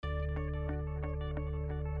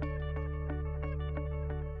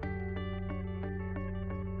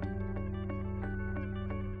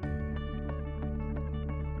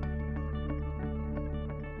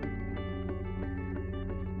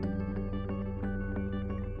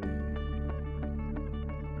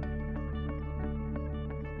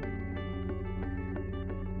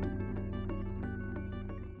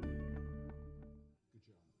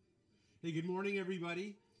Hey, good morning,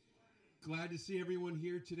 everybody. Glad to see everyone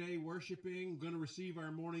here today worshiping. Going to receive our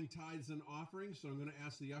morning tithes and offerings, so I'm going to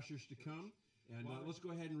ask the ushers to come. And let's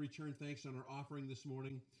go ahead and return thanks on our offering this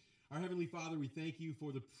morning. Our Heavenly Father, we thank you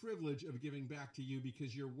for the privilege of giving back to you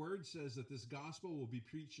because your word says that this gospel will be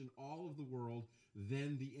preached in all of the world,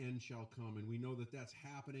 then the end shall come. And we know that that's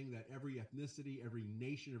happening, that every ethnicity, every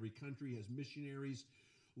nation, every country has missionaries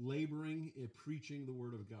laboring and preaching the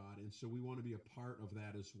word of God. And so we want to be a part of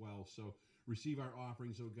that as well. So receive our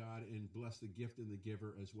offerings, O God, and bless the gift and the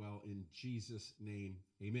giver as well. In Jesus' name,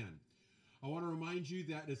 amen. I want to remind you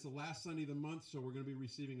that it's the last Sunday of the month, so we're going to be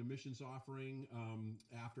receiving a missions offering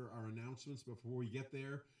after our announcements. But before we get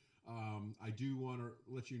there, I do want to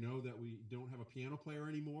let you know that we don't have a piano player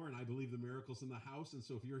anymore, and I believe the miracle's in the house. And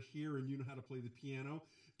so if you're here and you know how to play the piano,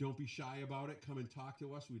 don't be shy about it. Come and talk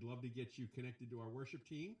to us. We'd love to get you connected to our worship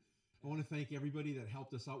team. I want to thank everybody that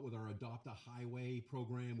helped us out with our Adopt a Highway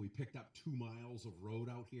program. We picked up 2 miles of road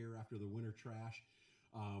out here after the winter trash.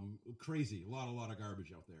 Crazy, a lot of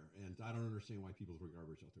garbage out there, and I don't understand why people throw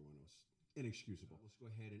garbage out there when it was inexcusable. Let's go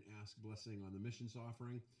ahead and ask blessing on the missions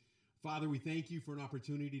offering. Father, we thank you for an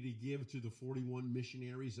opportunity to give to the 41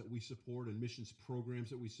 missionaries that we support and missions programs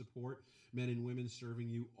that we support, men and women serving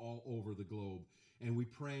you all over the globe. And we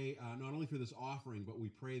pray not only for this offering, but we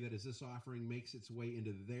pray that as this offering makes its way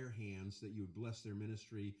into their hands, that you would bless their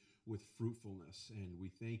ministry with fruitfulness. And we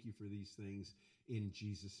thank you for these things in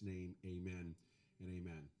Jesus' name, amen. And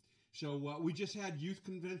amen. So we just had youth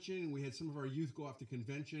convention, and we had some of our youth go off to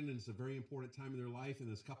convention, and it's a very important time in their life, and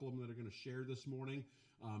there's a couple of them that are going to share this morning.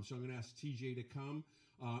 So I'm going to ask TJ to come.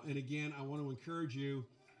 And again, I want to encourage you,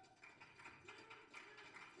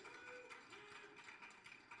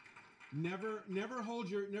 never hold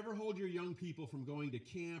your young people from going to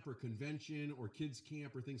camp or convention or kids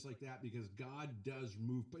camp or things like that, because God does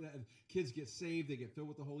move. Kids get saved, they get filled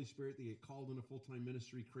with the Holy Spirit, they get called into full-time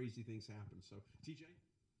ministry, crazy things happen. So, TJ?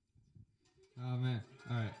 Oh, man.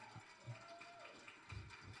 All right.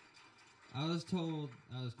 I was told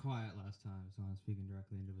I was quiet last time, so I'm speaking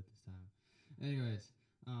directly into it this time. Anyways,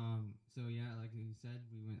 so yeah, like you said,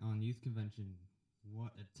 we went on youth convention.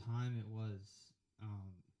 What a time it was.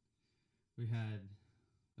 We had,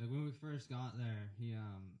 like, when we first got there,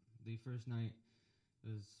 the first night, it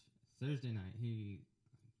was Thursday night, he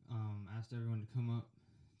asked everyone to come up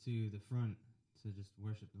to the front to just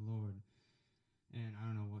worship the Lord. And I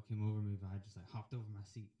don't know what came over me, but I just hopped over my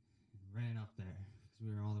seat and ran up there because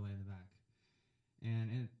we were all the way in the back.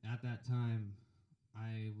 And at that time,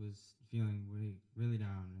 I was feeling really, really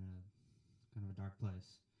down in a kind of a dark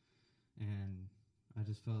place. And I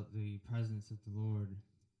just felt the presence of the Lord.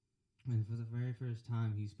 And for the very first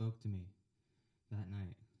time, he spoke to me that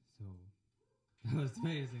night. So that was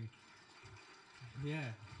amazing.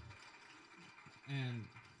 Yeah. And,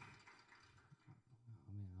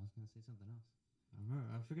 oh man, I was going to say something else.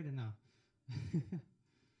 I figured it now.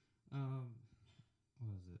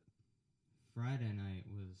 What was it? Friday night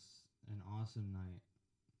was an awesome night.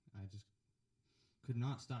 I just could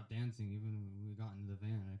not stop dancing even when we got into the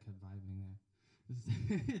van. I kept vibing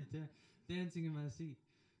there. Dancing in my seat.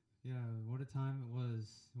 Yeah, what a time it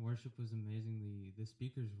was. Worship was amazing. The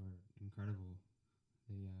speakers were incredible.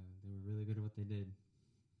 They were really good at what they did.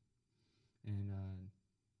 And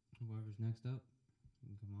whoever's next up,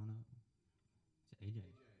 you can come on up. It's AJ. AJ. All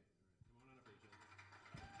right. Come on up, AJ.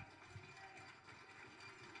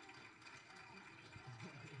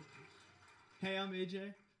 Hey, I'm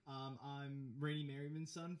AJ. I'm Rainey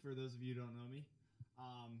Merriman's son, for those of you who don't know me.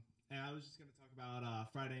 And I was just going to talk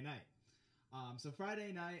about Friday night. So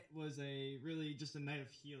Friday night was really just a night of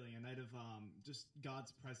healing, a night of just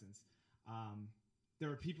God's presence. There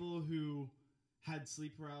were people who had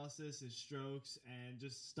sleep paralysis and strokes and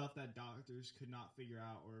just stuff that doctors could not figure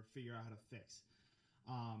out how to fix.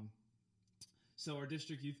 So our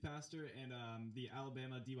district youth pastor and the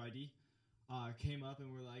Alabama DYD came up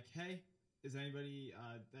and were like, "Hey, is there anybody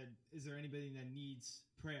that needs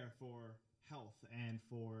prayer for health and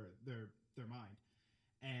for their mind?"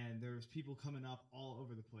 And there was people coming up all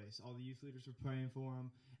over the place. All the youth leaders were praying for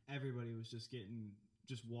them. Everybody was just getting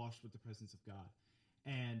washed with the presence of God.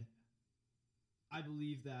 And I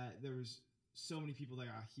believe that there was so many people that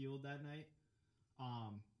got healed that night.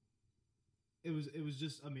 It was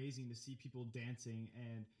just amazing to see people dancing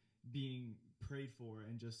and being prayed for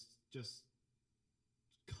and just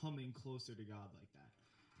coming closer to God like that.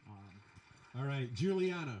 All right,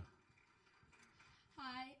 Juliana.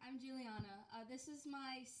 Hi, I'm Juliana. This is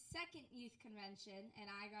my second youth convention, and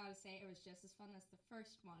I gotta say it was just as fun as the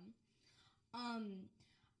first one.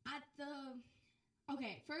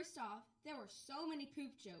 First off, there were so many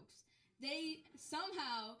poop jokes they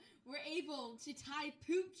somehow were able to tie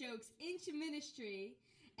poop jokes into ministry,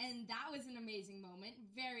 and that was an amazing moment,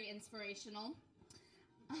 very inspirational.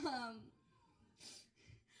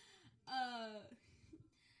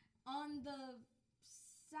 On the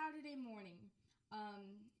Saturday morning,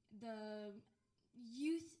 the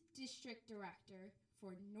youth district director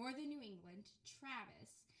for Northern New England,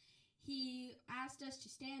 Travis, he asked us to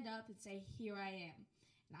stand up and say, "Here I am."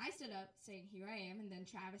 And I stood up saying, "Here I am." And then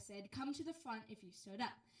Travis said, "Come to the front if you stood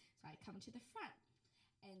up." So I come to the front.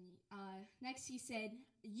 And next he said,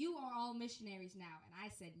 "You are all missionaries now." And I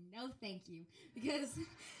said, "No, thank you," because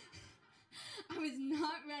I was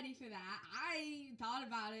not ready for that. I thought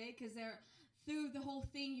about it because through the whole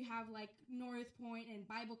thing, you have like North Point and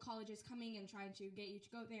Bible colleges coming and trying to get you to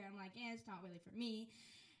go there. I'm like, it's not really for me.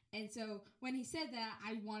 And so when he said that,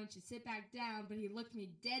 I wanted to sit back down, but he looked me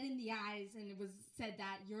dead in the eyes and said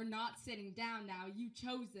that, "You're not sitting down now. You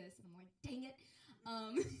chose this." And I'm like, dang it.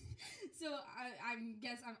 So I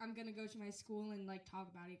guess I'm going to go to my school and like talk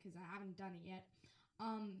about it because I haven't done it yet.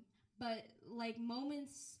 But like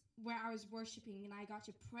moments where I was worshiping and I got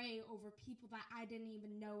to pray over people that I didn't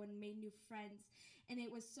even know and made new friends. And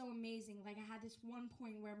it was so amazing. Like I had this one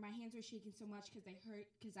point where my hands were shaking so much because they hurt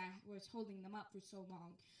because I was holding them up for so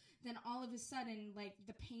long. Then all of a sudden, like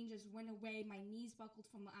the pain just went away. My knees buckled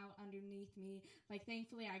from out underneath me. Like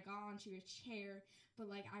thankfully I got onto a chair, but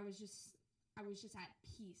like I was just at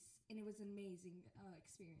peace, and it was an amazing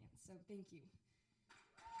experience. So thank you.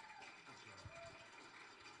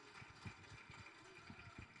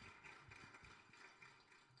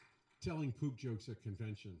 Telling poop jokes at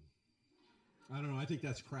convention. I don't know. I think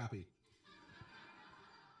that's crappy.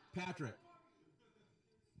 Patrick.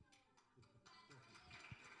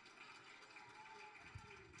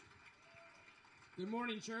 Good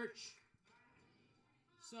morning, church.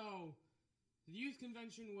 So, the youth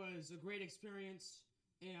convention was a great experience,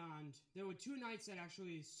 and there were 2 nights that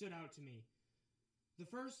actually stood out to me. The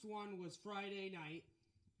first one was Friday night.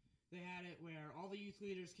 They had it where all the youth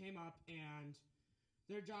leaders came up, and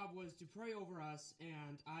their job was to pray over us,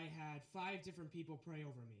 and I had 5 different people pray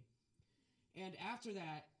over me. And after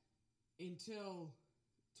that, until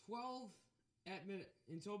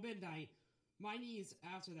midnight, my knees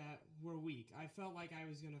after that were weak. I felt like I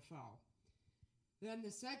was going to fall. Then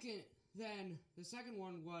the second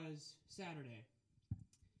one was Saturday.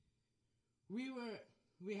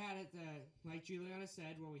 We had it like Juliana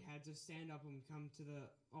said, where we had to stand up and come to the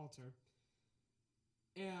altar.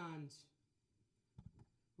 And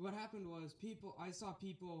what happened was I saw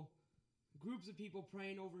groups of people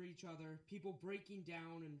praying over each other, people breaking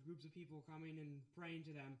down and groups of people coming and praying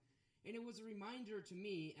to them. And it was a reminder to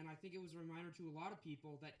me, and I think it was a reminder to a lot of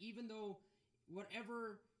people, that even though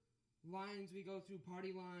whatever lines we go through,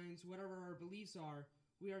 party lines, whatever our beliefs are,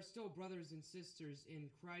 we are still brothers and sisters in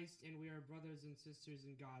Christ, and we are brothers and sisters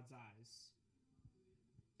in God's eyes.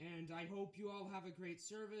 And I hope you all have a great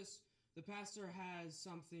service. The pastor has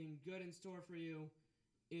something good in store for you.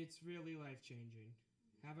 It's really life-changing.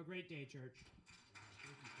 Have a great day, church.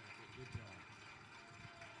 Thank you, Patrick. Good job.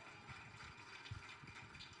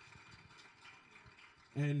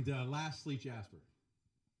 And lastly, Jasper.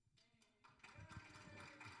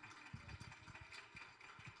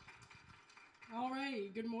 All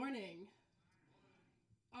right, good morning.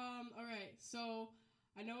 All right, so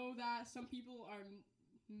I know that some people are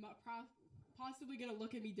possibly going to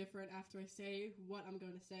look at me different after I say what I'm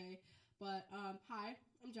going to say, but hi,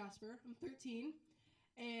 I'm Jasper. I'm 13,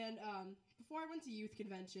 and before I went to youth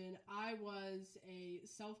convention, I was a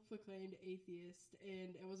self-proclaimed atheist,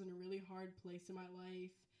 and it was in a really hard place in my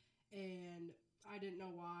life, and I didn't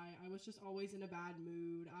know why. I was just always in a bad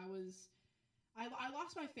mood. I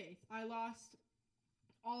lost my faith. I lost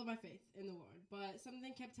all of my faith in the Lord, but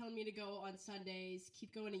something kept telling me to go on Sundays,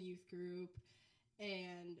 keep going to youth group,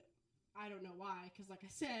 and I don't know why, because like I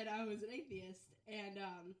said, I was an atheist, and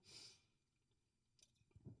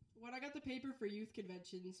when I got the paper for youth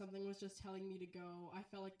convention, something was just telling me to go. I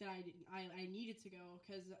felt like that I needed to go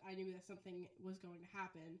because I knew that something was going to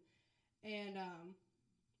happen, and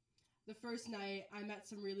the first night, I met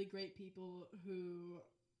some really great people who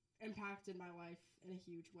impacted my life in a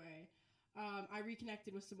huge way. I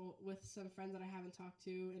reconnected with some friends that I haven't talked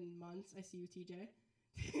to in months. I see you, TJ.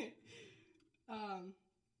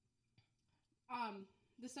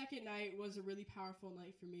 The second night was a really powerful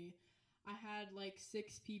night for me. I had like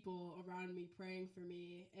 6 people around me praying for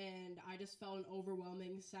me, and I just felt an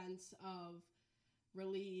overwhelming sense of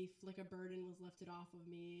relief, like a burden was lifted off of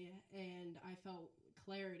me, and I felt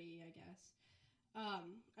clarity, I guess.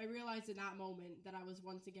 I realized in that moment that I was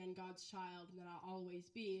once again God's child and that I'll always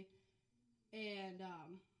be. And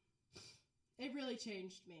it really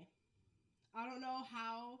changed me. I don't know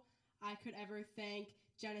how I could ever thank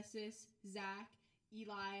Genesis, Zach,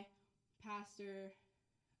 Eli, Pastor,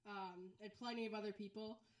 and plenty of other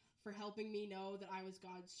people for helping me know that I was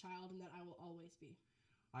God's child and that I will always be.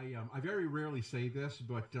 I very rarely say this,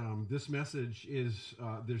 but this message is,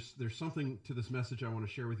 there's something to this message I want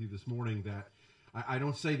to share with you this morning that I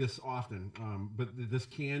don't say this often, but this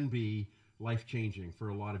can be life-changing for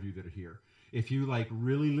a lot of you that are here. If you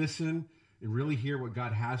really listen and really hear what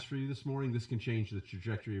God has for you this morning, this can change the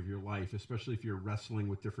trajectory of your life, especially if you're wrestling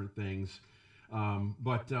with different things.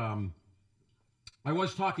 But I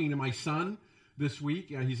was talking to my son this week.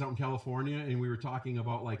 He's out in California, and we were talking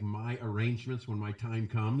about my arrangements when my time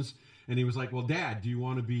comes. And he was like, "Well, Dad, do you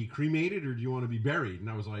want to be cremated or do you want to be buried?" And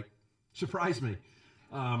I was like, "Surprise me."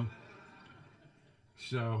 And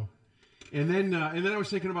then I was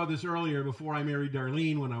thinking about this earlier before I married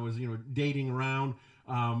Darlene, when I was dating around.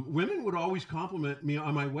 Women would always compliment me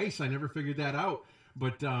on my waist. I never figured that out.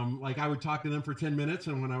 But I would talk to them for 10 minutes,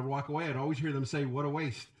 and when I would walk away, I'd always hear them say, "What a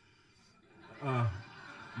waist."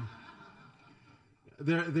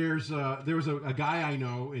 There was a guy I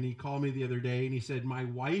know, and he called me the other day, and he said, "My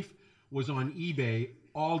wife was on eBay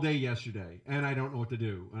all day yesterday, and I don't know what to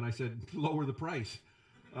do." And I said, "Lower the price."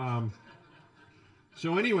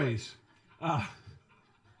 So anyways, I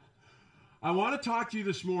want to talk to you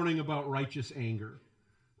this morning about righteous anger.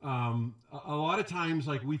 A lot of times,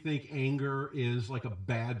 we think anger is a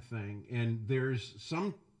bad thing, and there's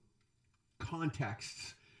some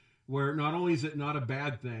contexts where not only is it not a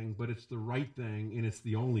bad thing, but it's the right thing, and it's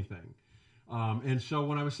the only thing. And so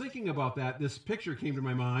when I was thinking about that, this picture came to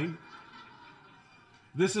my mind.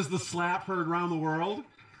 This is the slap heard around the world.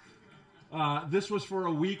 This was for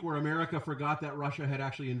a week where America forgot that Russia had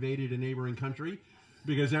actually invaded a neighboring country,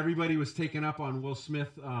 because everybody was taken up on Will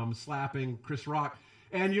Smith slapping Chris Rock.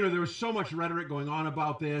 And, there was so much rhetoric going on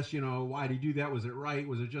about this. Why did he do that? Was it right?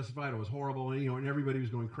 Was it justified? It was horrible. And, and everybody was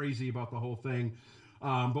going crazy about the whole thing.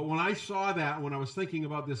 But when I saw that, when I was thinking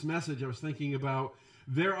about this message, I was thinking about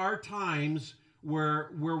there are times where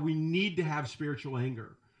we need to have spiritual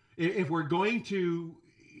anger. If we're going to,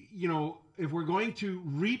 if we're going to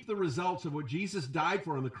reap the results of what Jesus died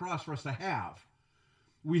for on the cross for us to have,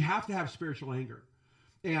 we have to have spiritual anger.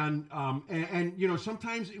 And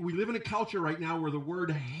sometimes we live in a culture right now where the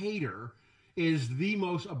word hater is the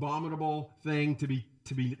most abominable thing to be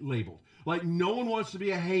labeled. No one wants to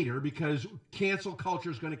be a hater, because cancel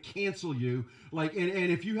culture is going to cancel you.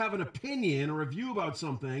 And if you have an opinion or a view about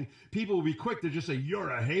something, people will be quick to just say,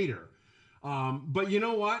 "You're a hater." But you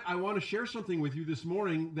know what? I want to share something with you this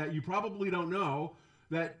morning that you probably don't know,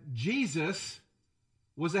 that Jesus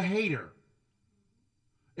was a hater.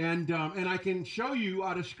 And I can show you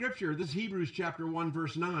out of Scripture. This is Hebrews chapter 1,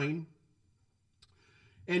 verse 9.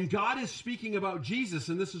 And God is speaking about Jesus,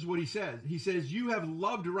 and this is what he says. He says, "You have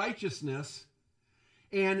loved righteousness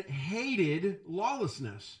and hated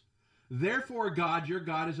lawlessness. Therefore, God, your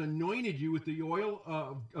God, has anointed you with the oil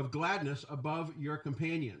of gladness above your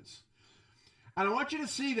companions." And I want you to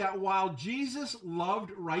see that while Jesus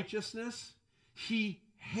loved righteousness, he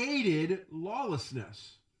hated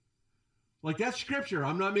lawlessness. That's Scripture.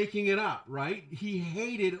 I'm not making it up, right? He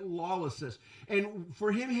hated lawlessness. And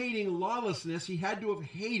for him hating lawlessness, he had to have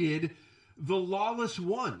hated the lawless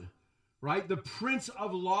one, right? The prince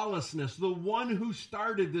of lawlessness, the one who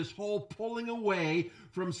started this whole pulling away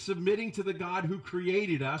from submitting to the God who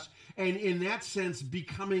created us, and in that sense,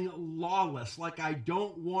 becoming lawless. I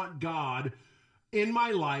don't want God in my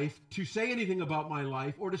life to say anything about my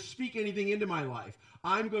life or to speak anything into my life.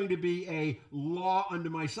 I'm going to be a law unto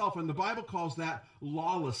myself. And the Bible calls that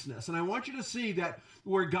lawlessness. And I want you to see that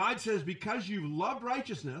where God says, because you've loved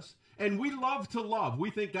righteousness, and we love to love, we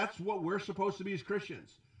think that's what we're supposed to be as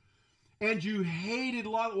Christians. And you hated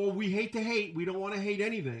law. Well, we hate to hate. We don't want to hate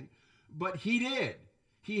anything. But he did.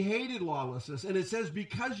 He hated lawlessness. And it says,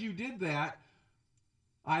 because you did that,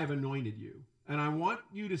 I have anointed you. And I want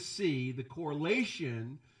you to see the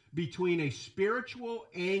correlation between a spiritual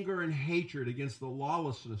anger and hatred against the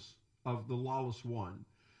lawlessness of the lawless one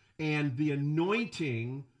and the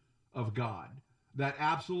anointing of God that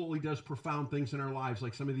absolutely does profound things in our lives,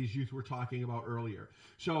 like some of these youth were talking about earlier.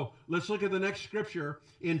 So let's look at the next scripture.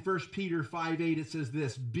 In 1 Peter 5:8, it says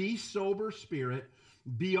this: "Be sober spirit,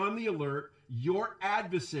 be on the alert. Your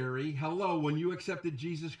adversary," hello, when you accepted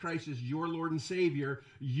Jesus Christ as your Lord and Savior,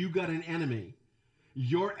 you got an enemy.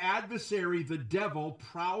 "Your adversary, the devil,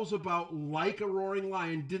 prowls about like a roaring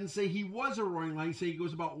lion." Didn't say he was a roaring lion. He said he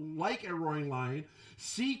goes about like a roaring lion,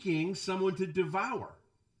 seeking someone to devour.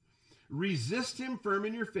 "Resist him firm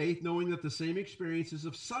in your faith, knowing that the same experiences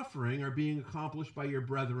of suffering are being accomplished by your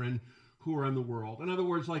brethren who are in the world. In other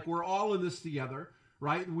words, like we're all in this together,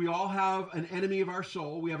 right? We all have an enemy of our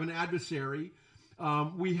soul. We have an adversary.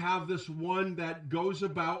 We have this one that goes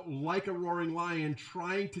about like a roaring lion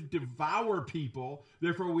trying to devour people.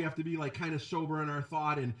 Therefore, we have to be like kind of sober in our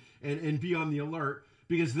thought and be on the alert,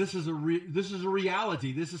 because this is a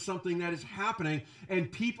reality. This is something that is happening,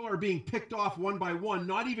 and people are being picked off one by one,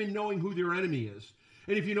 not even knowing who their enemy is.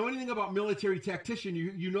 And if you know anything about military tactician,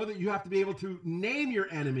 you know that you have to be able to name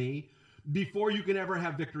your enemy before you can ever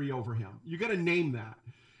have victory over him. You got to name that.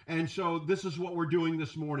 And so this is what we're doing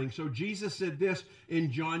this morning. So Jesus said this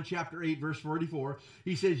in John chapter 8, verse 44.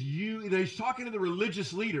 He says, he's talking to the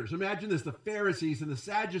religious leaders. Imagine this, the Pharisees and the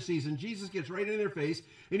Sadducees, and Jesus gets right in their face,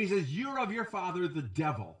 and he says, you're of your father, the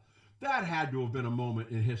devil. That had to have been a moment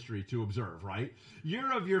in history to observe, right?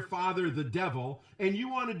 You're of your father, the devil, and you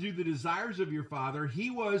want to do the desires of your father. He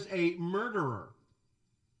was a murderer.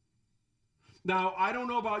 Now, I don't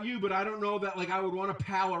know about you, but I don't know that like I would want to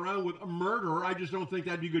pal around with a murderer. I just don't think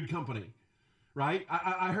that'd be good company, right?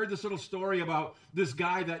 I heard this little story about this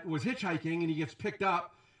guy that was hitchhiking, and he gets picked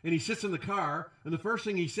up, and he sits in the car, and the first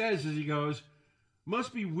thing he says is he goes,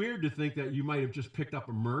 must be weird to think that you might have just picked up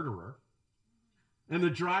a murderer. And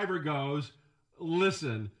the driver goes,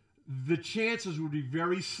 listen, the chances would be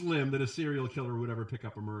very slim that a serial killer would ever pick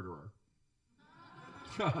up a murderer.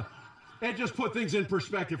 It just put things in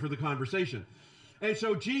perspective for the conversation. And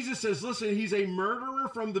so Jesus says, listen, he's a murderer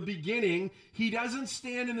from the beginning. He doesn't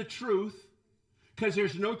stand in the truth because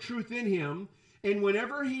there's no truth in him. And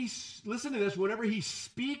whenever listen to this, whenever he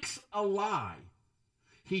speaks a lie,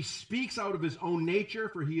 he speaks out of his own nature,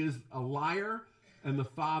 for he is a liar and the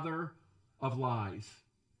father of lies.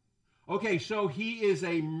 Okay, so he is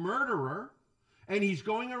a murderer, and he's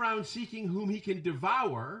going around seeking whom he can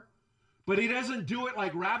devour. But he doesn't do it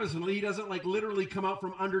like Rabbinsonly. He doesn't like literally come out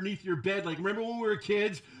from underneath your bed. Like, remember when we were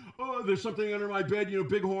kids? Oh, there's something under my bed,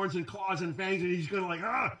 big horns and claws and fangs, and he's going to like,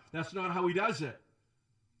 That's not how he does it.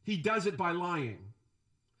 He does it by lying.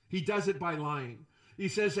 He does it by lying. He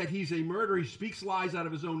says that he's a murderer. He speaks lies out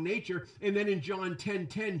of his own nature. And then in John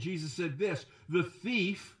 10:10, Jesus said this, the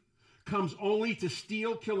thief comes only to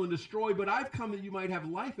steal, kill, and destroy, but I've come that you might have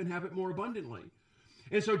life and have it more abundantly.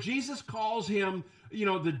 And so Jesus calls him,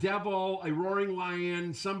 the devil, a roaring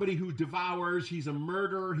lion, somebody who devours. He's a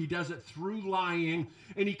murderer. He does it through lying,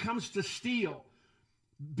 and he comes to steal.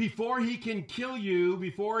 Before he can kill you,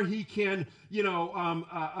 before he can,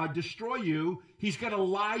 destroy you, he's got to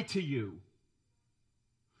lie to you.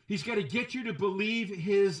 He's got to get you to believe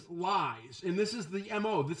his lies. And this is the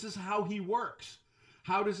MO. This is how he works.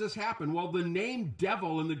 How does this happen? Well, the name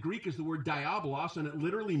devil in the Greek is the word diabolos, and it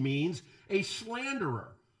literally means a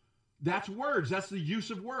slanderer. That's words. That's the use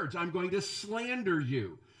of words. I'm going to slander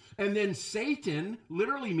you. And then Satan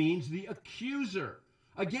literally means the accuser.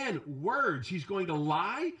 Again, words. He's going to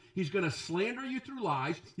lie. He's going to slander you through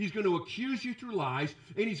lies. He's going to accuse you through lies,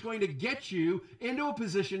 and he's going to get you into a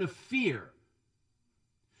position of fear.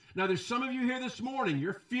 Now, there's some of you here this morning,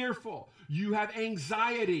 you're fearful. You have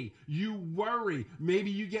anxiety. You worry.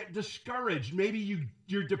 Maybe you get discouraged. Maybe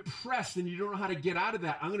you're depressed and you don't know how to get out of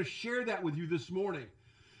that. I'm going to share that with you this morning.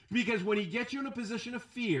 Because when he gets you in a position of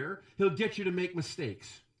fear, he'll get you to make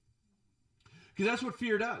mistakes. Because that's what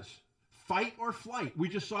fear does. Fight or flight. We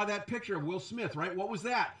just saw that picture of Will Smith, right? What was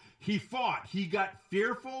that? He fought. He got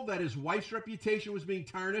fearful that his wife's reputation was being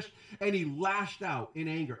tarnished, and he lashed out in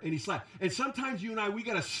anger, and he slapped. And sometimes you and I, we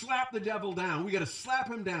got to slap the devil down. We got to slap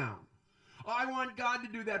him down. I want God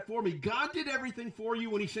to do that for me. God did everything for you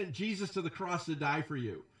when he sent Jesus to the cross to die for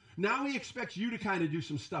you. Now he expects you to kind of do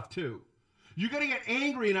some stuff too. You got to get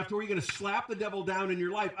angry enough to where you're going to slap the devil down in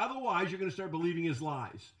your life. Otherwise, you're going to start believing his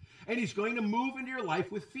lies. And he's going to move into your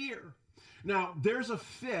life with fear. Now, there's a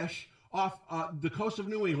fish off the coast of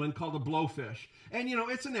New England called a blowfish. And,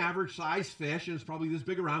 it's an average size fish, and it's probably this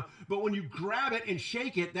big around. But when you grab it and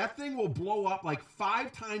shake it, that thing will blow up like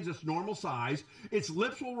 5 times its normal size. Its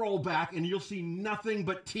lips will roll back, and you'll see nothing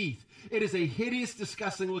but teeth. It is a hideous,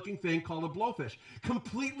 disgusting-looking thing called a blowfish.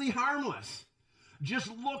 Completely harmless.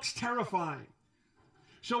 Just looks terrifying.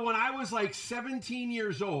 So when I was like 17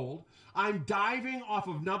 years old, I'm diving off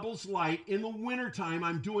of Nubble's Light in the wintertime.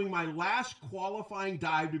 I'm doing my last qualifying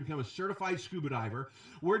dive to become a certified scuba diver.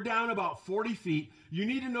 We're down about 40 feet. You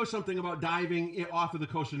need to know something about diving off of the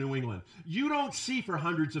coast of New England. You don't see for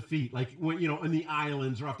hundreds of feet, like when, in the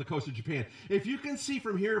islands or off the coast of Japan. If you can see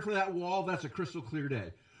from here for that wall, that's a crystal clear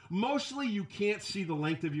day. Mostly you can't see the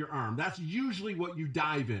length of your arm. That's usually what you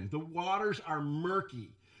dive in. The waters are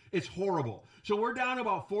murky. It's horrible. So we're down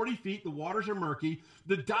about 40 feet. The waters are murky.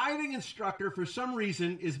 The diving instructor, for some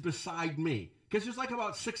reason, is beside me because there's like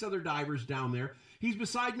about 6 other divers down there. He's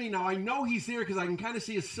beside me. Now, I know he's there because I can kind of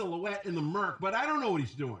see his silhouette in the murk, but I don't know what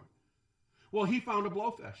he's doing. Well, he found a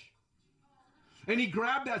blowfish. And he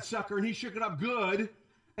grabbed that sucker and he shook it up good.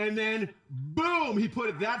 And then, boom, he put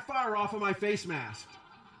it that far off of my face mask.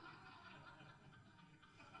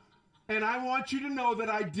 And I want you to know that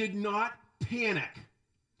I did not panic.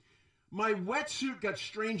 My wetsuit got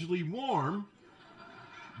strangely warm,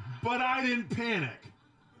 but I didn't panic.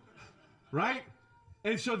 Right?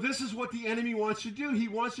 And so this is what the enemy wants to do. He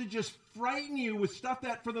wants to just frighten you with stuff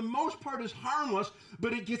that for the most part is harmless,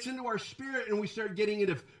 but it gets into our spirit and we start getting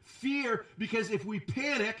into fear, because if we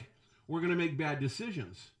panic, we're going to make bad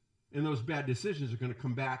decisions. And those bad decisions are going to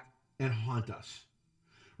come back and haunt us.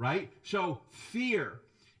 Right? So fear,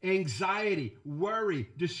 anxiety, worry,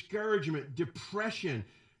 discouragement, depression,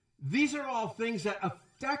 these are all things that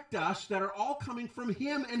affect us that are all coming from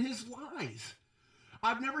him and his lies.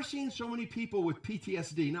 I've never seen so many people with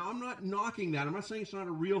PTSD. Now, I'm not knocking that. I'm not saying it's not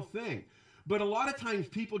a real thing. But a lot of times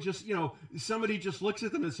people just, somebody just looks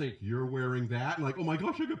at them and say, you're wearing that. And like, oh my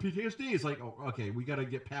gosh, I got PTSD. It's like, oh, okay, we got to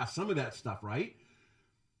get past some of that stuff, right?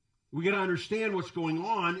 We got to understand what's going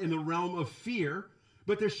on in the realm of fear.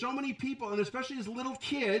 But there's so many people, and especially as little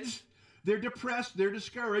kids, they're depressed, they're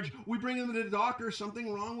discouraged. We bring them to the doctor,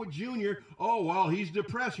 something wrong with Junior. Oh, well, he's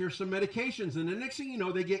depressed. Here's some medications. And the next thing you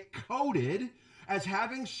know, they get coded as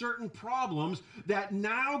having certain problems that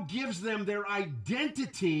now gives them their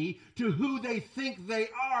identity to who they think they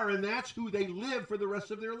are, and that's who they live for the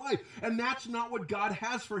rest of their life. And that's not what God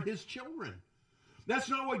has for his children. That's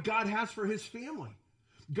not what God has for his family.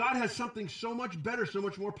 God has something so much better, so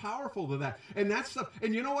much more powerful than that. And that's stuff.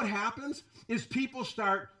 And you know what happens is people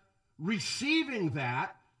start receiving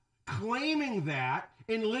that, claiming that,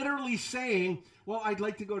 and literally saying, well, I'd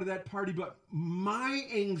like to go to that party, but my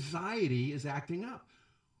anxiety is acting up.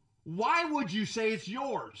 Why would you say it's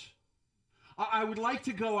yours? I would like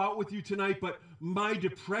to go out with you tonight, but my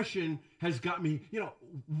depression has got me,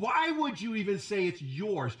 why would you even say it's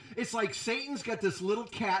yours? It's like Satan's got this little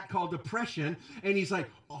cat called depression, and he's like,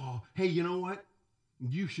 oh, hey, you know what?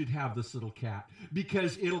 You should have this little cat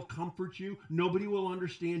because it'll comfort you. Nobody will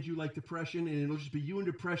understand you like depression, and it'll just be you and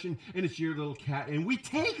depression, and it's your little cat. And we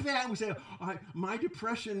take that and we say, my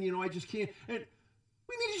depression, I just can't. And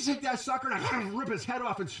we need to take that sucker and rip his head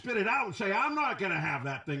off and spit it out and say, I'm not going to have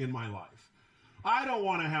that thing in my life. I don't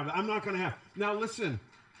want to have it. I'm not going to have. Now listen.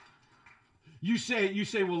 You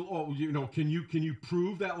say, well, can you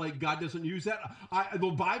prove that like God doesn't use that? The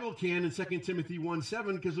Bible can in 2 Timothy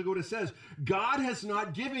 1:7, because look what it says. God has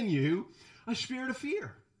not given you a spirit of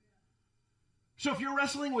fear. So if you're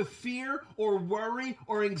wrestling with fear or worry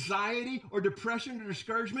or anxiety or depression or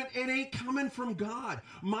discouragement, it ain't coming from God.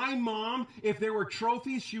 My mom, if there were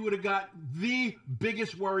trophies, she would have got the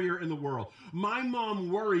biggest worrier in the world. My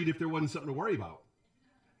mom worried if there wasn't something to worry about.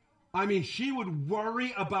 I mean, she would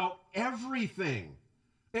worry about everything.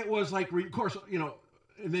 It was like, of course,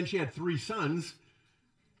 and then she had 3 sons,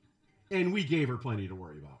 and we gave her plenty to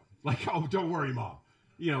worry about. Like, oh, don't worry, Mom.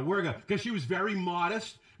 We're good. Because she was very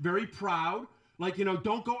modest, very proud. Like,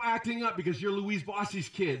 don't go acting up because you're Louise Bossy's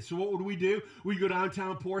kid. So what would we do? We'd go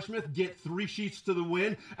downtown Portsmouth, get 3 sheets to the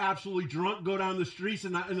wind, absolutely drunk, go down the streets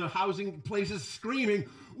in the housing places screaming,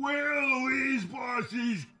 we're Louise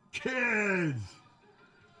Bossy's kids.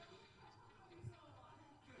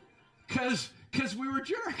 Because we were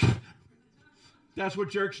jerks. That's what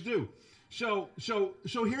jerks do. So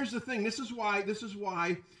here's the thing. This is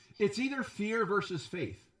why it's either fear versus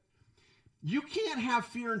faith. You can't have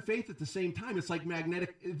fear and faith at the same time. It's like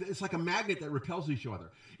it's like a magnet that repels each other.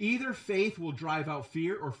 Either faith will drive out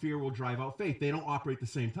fear or fear will drive out faith. They don't operate at the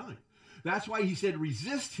same time. That's why he said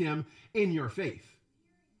resist him in your faith.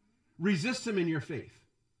 Resist him in your faith.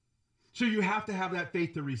 So you have to have that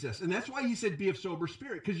faith to resist. And that's why he said be of sober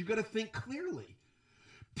spirit, because you've got to think clearly.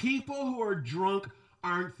 People who are drunk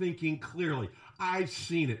aren't thinking clearly. I've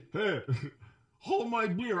seen it. Hey, hold my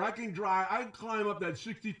beer. I can climb up that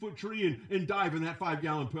 60-foot tree and dive in that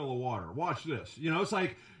 5-gallon pail of water. Watch this. It's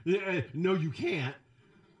like, no, you can't.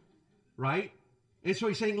 Right? And so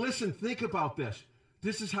he's saying, listen, think about this.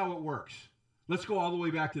 This is how it works. Let's go all the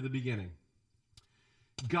way back to the beginning.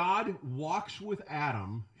 God walks with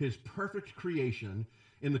Adam, his perfect creation,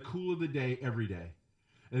 in the cool of the day every day.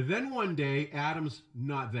 And then one day, Adam's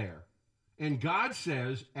not there. And God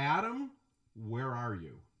says, Adam, where are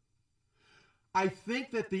you? I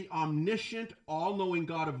think that the omniscient, all-knowing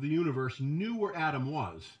God of the universe knew where Adam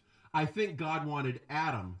was. I think God wanted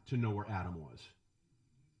Adam to know where Adam was.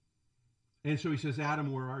 And so he says,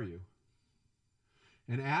 Adam, where are you?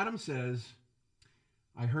 And Adam says,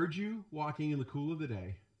 I heard you walking in the cool of the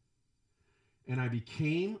day, and I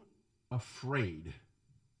became afraid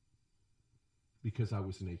because I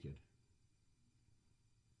was naked.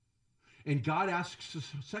 And God asks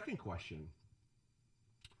a second question.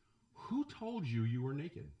 Who told you you were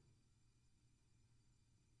naked?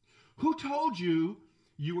 Who told you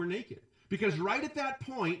you were naked? Because right at that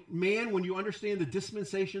point, man, when you understand the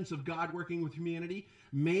dispensations of God working with humanity,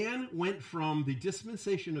 man went from the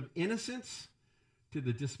dispensation of innocence to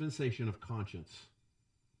the dispensation of conscience.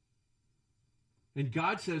 And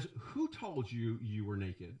God says, who told you you were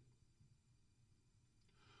naked?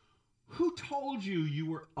 Who told you you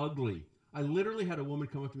were ugly? I literally had a woman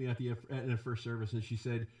come up to me at the first service, and she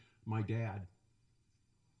said, my dad.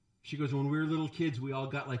 She goes, when we were little kids, we all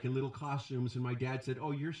got like in little costumes, and my dad said,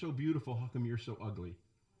 oh, you're so beautiful. How come you're so ugly?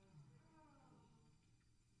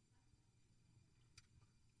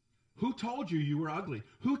 Who told you you were ugly?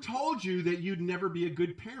 Who told you that you'd never be a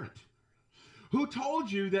good parent? Who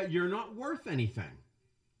told you that you're not worth anything?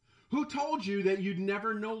 Who told you that you'd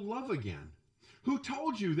never know love again? Who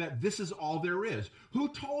told you that this is all there is? Who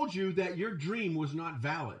told you that your dream was not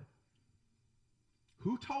valid?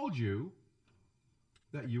 Who told you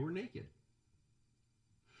that you were naked?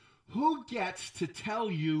 Who gets to tell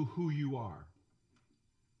you who you are?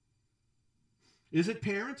 Is it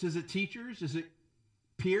parents? Is it teachers? Is it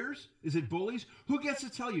peers? Is it bullies? Who gets to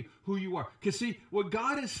tell you who you are? Because see, what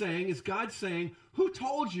God is saying is God saying, who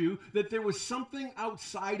told you that there was something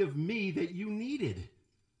outside of me that you needed?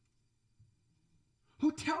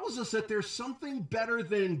 Who tells us that there's something better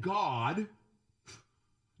than God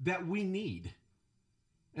that we need?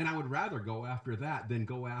 And I would rather go after that than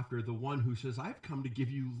go after the one who says, I've come to give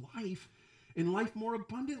you life and life more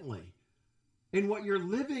abundantly. And what you're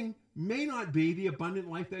living may not be the abundant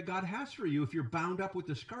life that God has for you if you're bound up with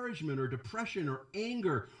discouragement or depression or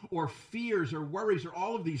anger or fears or worries or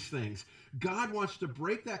all of these things. God wants to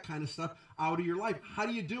break that kind of stuff out of your life. How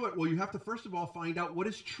do you do it? Well, you have to first of all find out what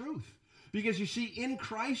is truth. Because you see, in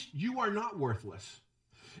Christ, you are not worthless.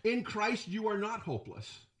 In Christ, you are not hopeless.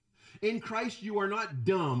 In Christ, you are not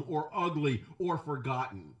dumb or ugly or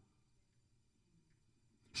forgotten.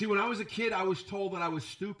 See, when I was a kid, I was told that I was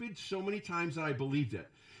stupid so many times that I believed it.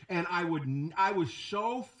 And I was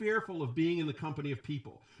so fearful of being in the company of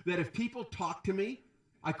people that if people talked to me,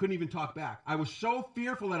 I couldn't even talk back. I was so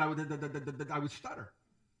fearful that I would stutter.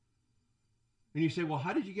 And you say, well,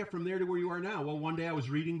 how did you get from there to where you are now? Well, one day I was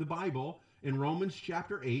reading the Bible, and Romans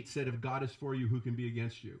chapter 8 said, if God is for you, who can be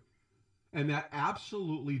against you? And that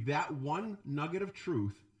one nugget of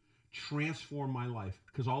truth transformed my life.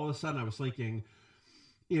 Because all of a sudden I was thinking,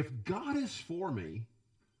 if God is for me,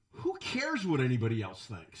 who cares what anybody else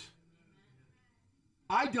thinks?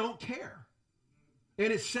 I don't care.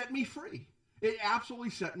 And it set me free. It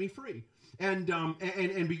absolutely set me free. And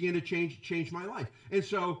began to change my life. And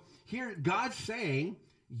so here, God's saying,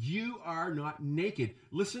 you are not naked.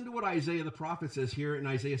 Listen to what Isaiah the prophet says here in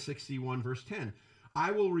Isaiah 61, verse 10.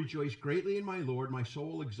 I will rejoice greatly in my Lord. My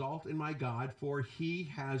soul will exalt in my God, for he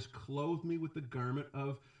has clothed me with the garment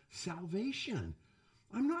of salvation.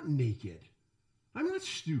 I'm not naked. I'm not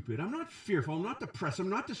stupid. I'm not fearful. I'm not depressed. I'm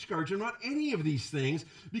not discouraged. I'm not any of these things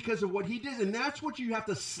because of what he did. And that's what you have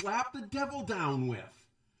to slap the devil down with.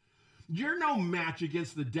 You're no match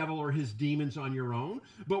against the devil or his demons on your own.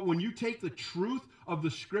 But when you take the truth of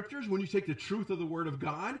the scriptures, when you take the truth of the word of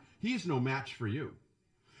God, he is no match for you.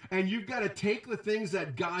 And you've got to take the things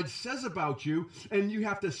that God says about you, and you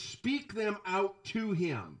have to speak them out to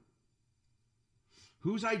him.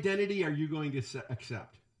 Whose identity are you going to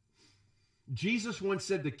accept? Jesus once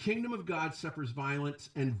said, the kingdom of God suffers violence,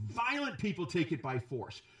 and violent people take it by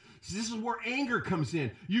force. So this is where anger comes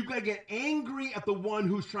in. You've got to get angry at the one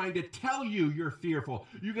who's trying to tell you you're fearful.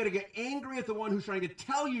 You've got to get angry at the one who's trying to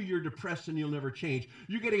tell you you're depressed and you'll never change.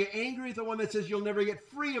 You've got to get angry at the one that says you'll never get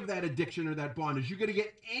free of that addiction or that bondage. You've got to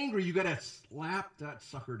get angry. You've got to slap that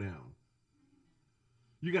sucker down.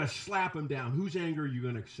 You've got to slap him down. Whose anger are you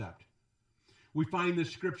going to accept? We find this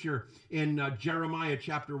scripture in Jeremiah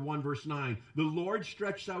chapter 1, verse 9. The Lord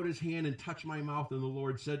stretched out his hand and touched my mouth, and the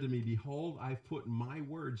Lord said to me, behold, I've put my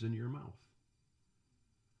words in your mouth.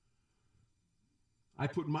 I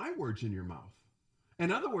put my words in your mouth. In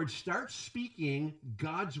other words, start speaking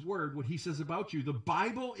God's word, what he says about you. The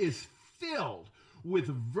Bible is filled with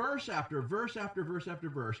verse after verse after verse after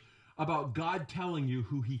verse about God telling you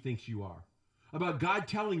who he thinks you are, about God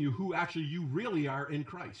telling you who actually you really are in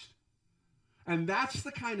Christ. And that's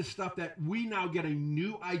the kind of stuff that we now get a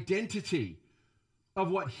new identity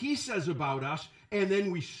of what he says about us, and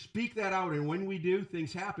then we speak that out, and when we do,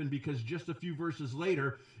 things happen, because just a few verses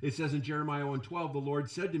later, it says in Jeremiah 1:12, the Lord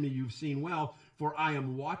said to me, you've seen well, for I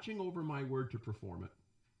am watching over my word to perform it.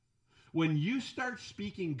 When you start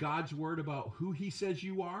speaking God's word about who he says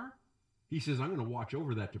you are, he says, I'm going to watch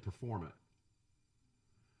over that to perform it.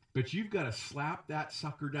 But you've got to slap that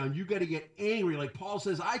sucker down. You've got to get angry. Like Paul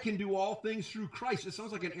says, I can do all things through Christ. It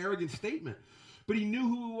sounds like an arrogant statement. But he knew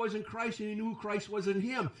who he was in Christ, and he knew who Christ was in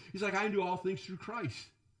him. He's like, I can do all things through Christ.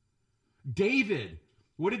 David.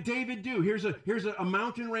 What did David do? Here's a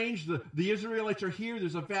mountain range. The Israelites are here.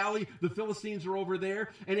 There's a valley. The Philistines are over there.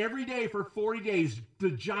 And every day for 40 days,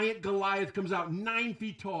 the giant Goliath comes out 9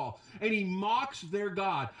 feet tall. And he mocks their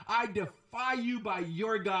God. I defy you by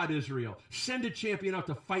your God, Israel. Send a champion out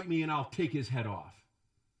to fight me and I'll take his head off.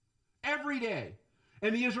 Every day.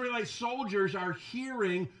 And the Israelite soldiers are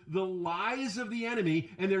hearing the lies of the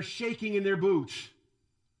enemy and they're shaking in their boots.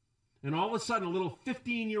 And all of a sudden, a little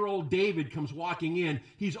 15-year-old David comes walking in.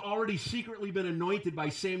 He's already secretly been anointed by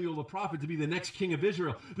Samuel the prophet to be the next king of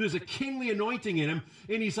Israel. There's a kingly anointing in him.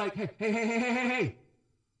 And he's like, hey.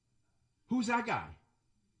 Who's that guy?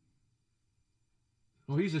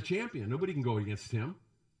 Oh, he's a champion. Nobody can go against him.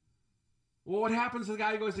 Well, what happens to the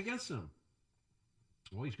guy who goes against him?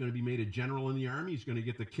 Well, he's going to be made a general in the army. He's going to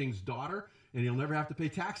get the king's daughter, and he'll never have to pay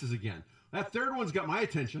taxes again. That third one's got my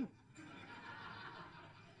attention.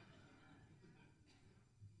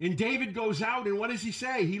 And David goes out, and what does he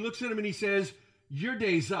say? He looks at him and he says, your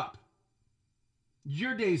day's up.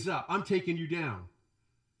 Your day's up. I'm taking you down.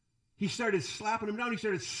 He started slapping him down. He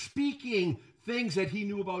started speaking things that he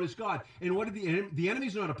knew about his God. And what did the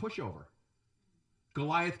enemy's not a pushover.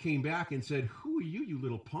 Goliath came back and said, who are you, you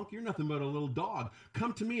little punk? You're nothing but a little dog.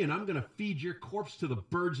 Come to me, and I'm going to feed your corpse to the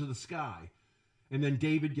birds of the sky. And then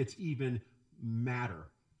David gets even madder.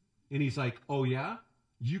 And he's like, oh, yeah?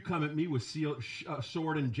 You come at me with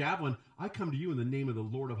sword and javelin. I come to you in the name of the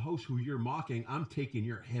Lord of hosts, who you're mocking. I'm taking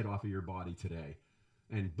your head off of your body today.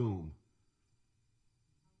 And boom.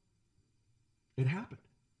 It happened.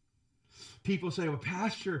 People say, well,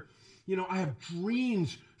 Pastor, I have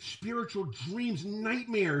dreams, spiritual dreams,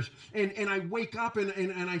 nightmares, and I wake up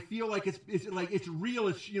and I feel like it's real.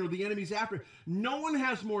 It's, the enemy's after it. No one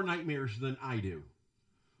has more nightmares than I do.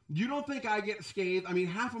 You don't think I get scathed? I mean,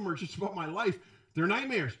 half of them are just about my life. They're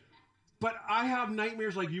nightmares. But I have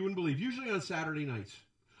nightmares like you wouldn't believe, usually on Saturday nights.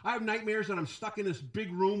 I have nightmares that I'm stuck in this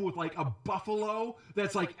big room with like a buffalo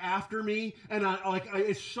that's like after me, and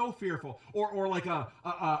it's so fearful. Or like an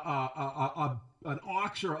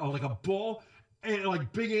ox or like a bull, and like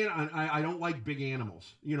I don't like big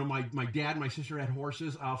animals. My dad and my sister had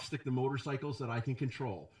horses. I'll stick to motorcycles that I can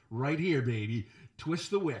control. Right here, baby.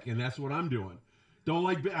 Twist the wick, and that's what I'm doing.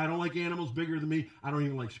 I don't like animals bigger than me. I don't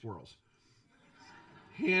even like squirrels.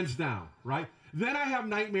 Hands down, right? Then I have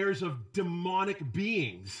nightmares of demonic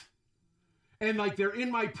beings. And like they're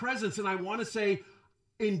in my presence and I want to say,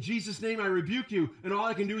 in Jesus' name I rebuke you. And all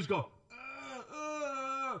I can do is go,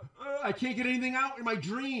 I can't get anything out in my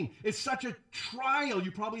dream. It's such a trial.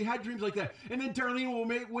 You probably had dreams like that. And then Darlene will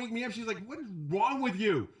wake me up. She's like, what is wrong with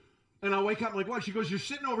you? And I'll wake up, I'm like, what? She goes, you're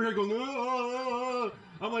sitting over here going,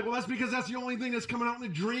 I'm like, well, that's because that's the only thing that's coming out in the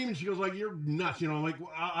dream. And she goes like, you're nuts. I'm like,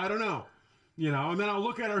 well, I don't know. And then I'll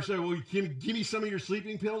look at her and say, well, give me some of your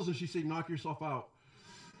sleeping pills. And she say, knock yourself out.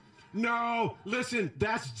 No, listen,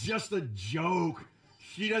 that's just a joke.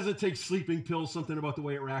 She doesn't take sleeping pills, something about the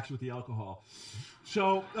way it reacts with the alcohol.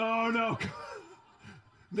 So, oh, no.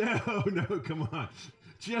 No, come on.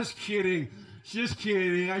 Just kidding.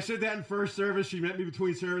 I said that in first service. She met me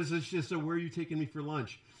between services. She said, where are you taking me for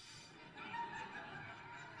lunch?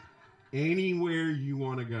 Anywhere you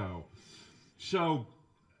want to go.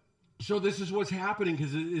 So this is what's happening,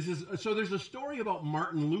 because so there's a story about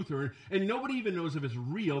Martin Luther, and nobody even knows if it's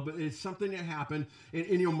real, but it's something that happened.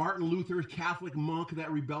 And Martin Luther, a Catholic monk that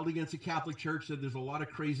rebelled against the Catholic Church, said there's a lot of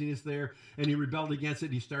craziness there, and he rebelled against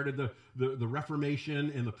it. He started the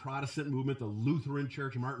Reformation and the Protestant movement, the Lutheran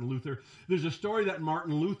Church, Martin Luther. There's a story that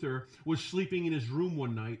Martin Luther was sleeping in his room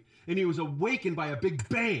one night, and he was awakened by a big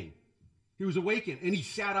bang. He was awakened, and he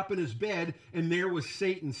sat up in his bed, and there was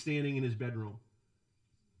Satan standing in his bedroom.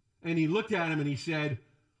 And he looked at him and he said,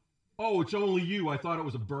 oh, it's only you. I thought it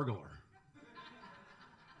was a burglar.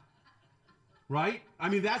 Right? I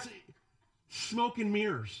mean, that's smoke and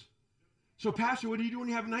mirrors. So, Pastor, what do you do when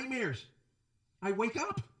you have nightmares? I wake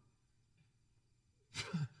up.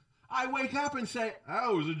 I wake up and say,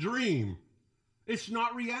 oh, it was a dream. It's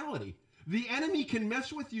not reality. The enemy can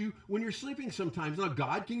mess with you when you're sleeping sometimes. Now,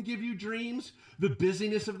 God can give you dreams. The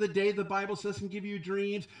busyness of the day, the Bible says, can give you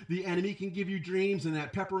dreams. The enemy can give you dreams, and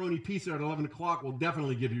that pepperoni pizza at 11 o'clock will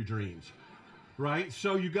definitely give you dreams. Right?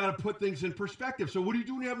 So you got to put things in perspective. So what do you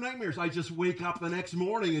do when you have nightmares? I just wake up the next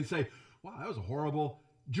morning and say, wow, that was a horrible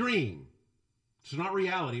dream. It's not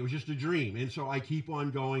reality. It was just a dream. And so I keep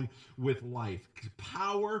on going with life.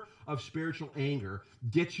 Power of spiritual anger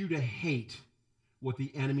gets you to hate what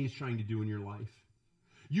the enemy is trying to do in your life.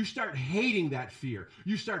 You start hating that fear.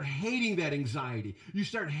 You start hating that anxiety. You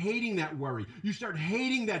start hating that worry. You start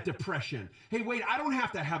hating that depression. Hey, wait, I don't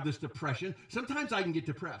have to have this depression. Sometimes I can get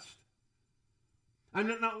depressed.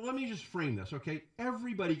 Now, let me just frame this, okay?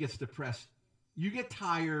 Everybody gets depressed. You get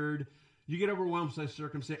tired. You get overwhelmed by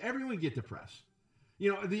circumstance. Everyone get depressed.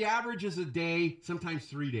 You know, the average is a day, sometimes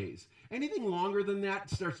 3 days. Anything longer than that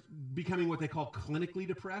starts becoming what they call clinically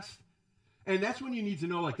depressed. And that's when you need to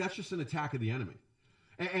know, like, that's just an attack of the enemy.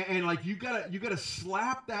 And like, you gotta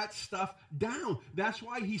slap that stuff down. That's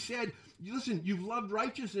why he said, listen, you've loved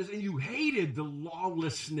righteousness and you hated the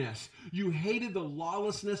lawlessness. You hated the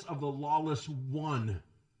lawlessness of the lawless one.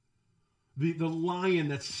 The lion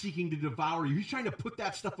that's seeking to devour you. He's trying to put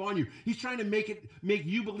that stuff on you. He's trying to make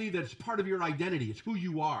you believe that it's part of your identity. It's who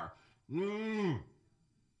you are. It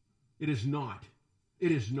is not.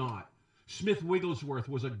 It is not. Smith Wigglesworth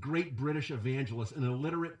was a great British evangelist, an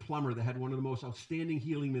illiterate plumber that had one of the most outstanding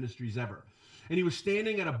healing ministries ever. And he was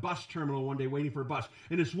standing at a bus terminal one day waiting for a bus.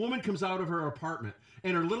 And this woman comes out of her apartment,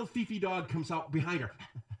 and her little Fifi dog comes out behind her.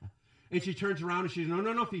 And she turns around and she says,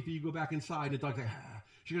 no, Fifi, you go back inside. And the dog's like,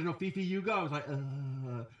 She goes, no, Fifi, you go. I was like,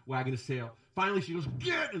 wagging his tail. Finally, she goes,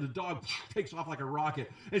 get! And the dog takes off like a rocket.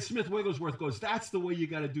 And Smith Wigglesworth goes, that's the way you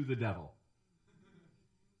got to do the devil.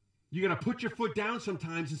 You got to put your foot down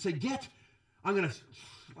sometimes and say, get! I'm going to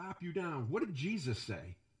slap you down. What did Jesus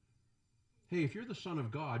say? Hey, if you're the Son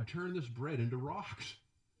of God, turn this bread into rocks.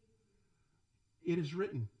 It is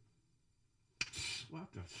written.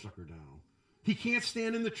 Slap that sucker down. He can't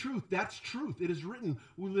stand in the truth. That's truth. It is written.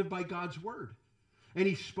 We live by God's word. And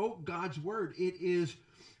he spoke God's word. It is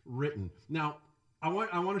written. Now, I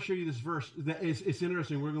want to show you this verse. It's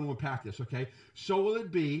interesting. We're going to unpack this, okay? So will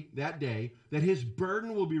it be that day that his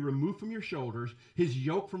burden will be removed from your shoulders, his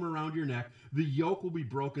yoke from around your neck. The yoke will be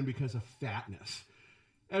broken because of fatness.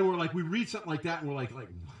 And we're like, we read something like that, and we're like,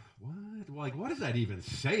 what? Like, what is that even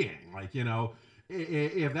saying? Like, you know,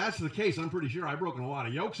 if that's the case, I'm pretty sure I've broken a lot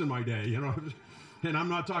of yokes in my day, you know, and I'm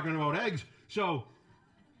not talking about eggs. So,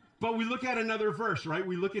 but we look at another verse, right?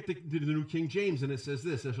 We look at the New King James, and it says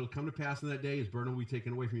this: "It shall come to pass in that day, his burden will be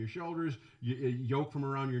taken away from your shoulders, yoke from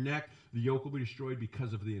around your neck. The yoke will be destroyed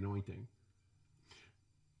because of the anointing."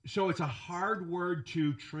 So it's a hard word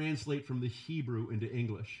to translate from the Hebrew into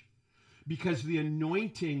English, because the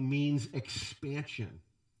anointing means expansion.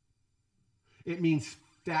 It means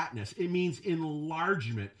fatness. It means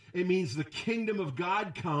enlargement. It means the kingdom of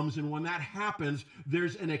God comes, and when that happens,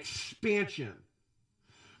 there's an expansion.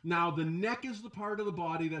 Now, the neck is the part of the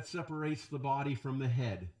body that separates the body from the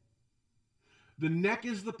head. The neck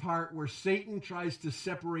is the part where Satan tries to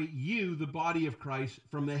separate you, the body of Christ,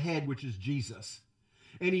 from the head, which is Jesus.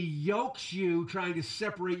 And he yokes you, trying to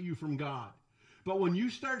separate you from God. But when you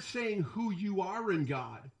start saying who you are in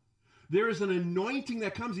God, there is an anointing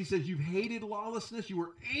that comes. He says, you've hated lawlessness. You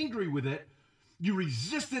were angry with it. You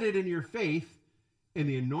resisted it in your faith. And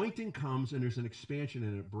the anointing comes, and there's an expansion,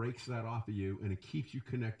 and it breaks that off of you, and it keeps you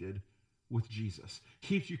connected with Jesus,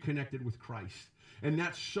 keeps you connected with Christ. And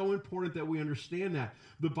that's so important that we understand that.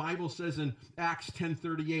 The Bible says in Acts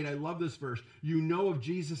 10:38, I love this verse, you know of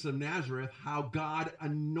Jesus of Nazareth, how God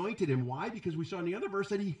anointed him. Why? Because we saw in the other verse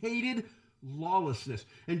that he hated lawlessness.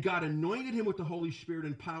 And God anointed him with the Holy Spirit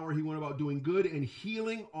and power. He went about doing good and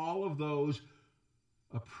healing all of those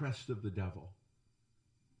oppressed of the devil.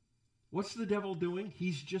 What's the devil doing?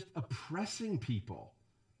 He's just oppressing people.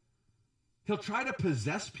 He'll try to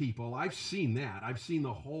possess people. I've seen that. I've seen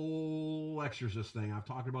the whole exorcist thing. I've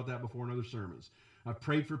talked about that before in other sermons. I've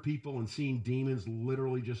prayed for people and seen demons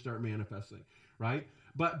literally just start manifesting, right?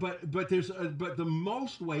 But the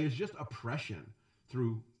most way is just oppression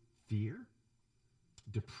through fear,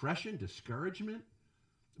 depression, discouragement,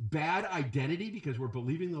 bad identity, because we're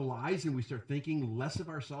believing the lies and we start thinking less of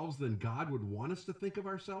ourselves than God would want us to think of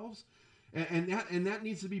ourselves. And that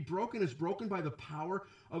needs to be broken. It's broken by the power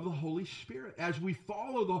of the Holy Spirit. As we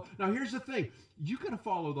follow now here's the thing. You got to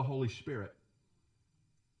follow the Holy Spirit.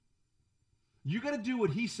 You got to do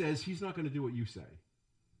what he says. He's not going to do what you say.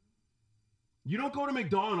 You don't go to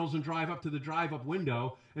McDonald's and drive up to the drive-up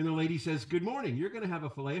window and the lady says, good morning, you're going to have a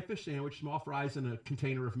Filet-O-Fish sandwich, small fries, and a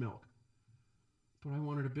container of milk. But I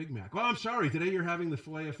wanted a Big Mac. Well, I'm sorry, today you're having the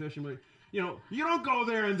Filet-O-Fish. And you know, you don't go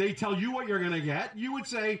there and they tell you what you're going to get. You would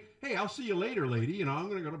say, hey, I'll see you later, lady. You know, I'm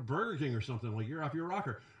going to go to Burger King or something. Like, you're off your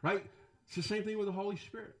rocker, right? It's the same thing with the Holy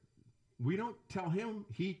Spirit. We don't tell him.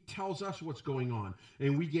 He tells us what's going on,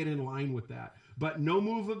 and we get in line with that. But no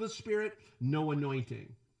move of the Spirit, no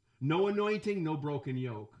anointing. No anointing, no broken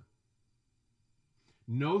yoke.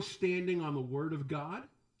 No standing on the word of God,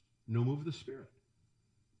 no move of the Spirit.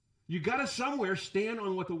 You got to somewhere stand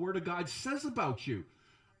on what the word of God says about you.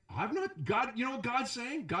 God, you know what God's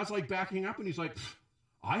saying? God's like backing up and he's like,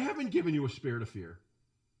 I haven't given you a spirit of fear.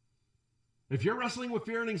 If you're wrestling with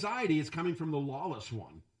fear and anxiety, it's coming from the lawless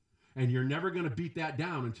one. And you're never going to beat that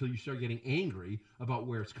down until you start getting angry about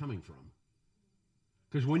where it's coming from.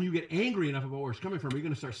 Because when you get angry enough about where it's coming from, you're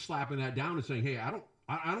going to start slapping that down and saying, hey,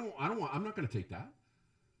 I'm not going to take that.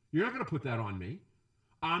 You're not going to put that on me.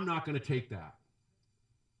 I'm not going to take that.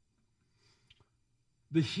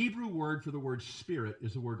 The Hebrew word for the word spirit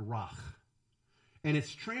is the word rach. And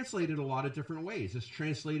it's translated a lot of different ways. It's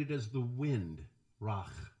translated as the wind,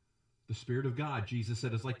 rach. The Spirit of God, Jesus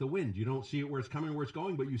said, is like the wind. You don't see it where it's coming, where it's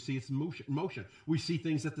going, but you see its motion. We see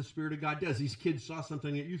things that the Spirit of God does. These kids saw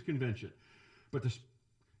something at youth convention, but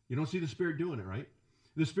you don't see the Spirit doing it, right?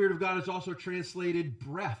 The Spirit of God is also translated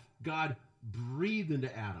breath. God breathed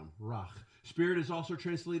into Adam, rach. Spirit is also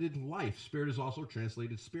translated life. Spirit is also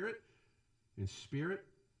translated spirit. And spirit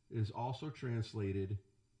is also translated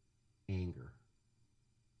anger.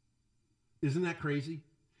 Isn't that crazy?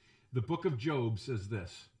 The book of Job says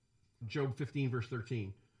this. Job 15, verse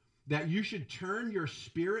 13, that you should turn your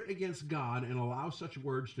spirit against God and allow such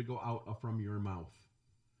words to go out from your mouth.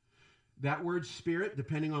 That word spirit,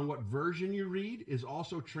 depending on what version you read, is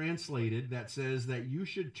also translated that says that you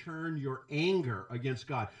should turn your anger against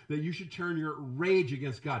God, that you should turn your rage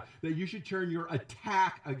against God, that you should turn your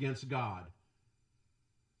attack against God.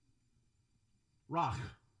 Rach,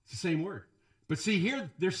 it's the same word. But see here,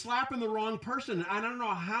 they're slapping the wrong person. I don't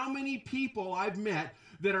know how many people I've met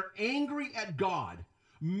that are angry at God,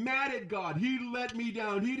 mad at God. He let me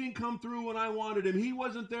down. He didn't come through when I wanted him. He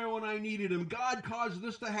wasn't there when I needed him. God caused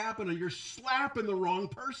this to happen, and you're slapping the wrong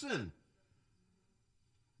person.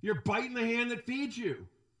 You're biting the hand that feeds you.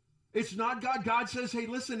 It's not God. God says, hey,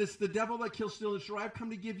 listen, it's the devil that kills, steals, and destroys. I've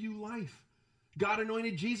come to give you life. God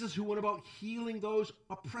anointed Jesus, who went about healing those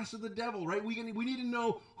oppressed of the devil, right? We need to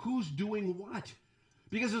know who's doing what.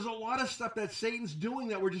 Because there's a lot of stuff that Satan's doing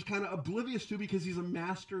that we're just kind of oblivious to because he's a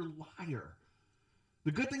master liar.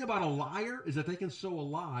 The good thing about a liar is that they can sow a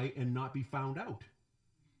lie and not be found out.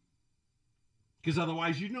 Because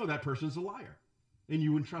otherwise you'd know that person's a liar. And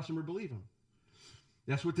you wouldn't trust him or believe him.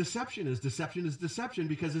 That's what deception is. Deception is deception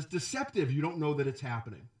because it's deceptive. You don't know that it's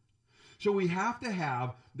happening. So we have to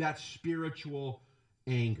have that spiritual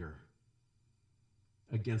anger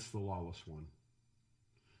against the lawless one.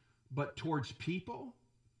 But towards people,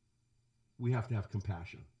 we have to have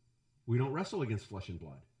compassion. We don't wrestle against flesh and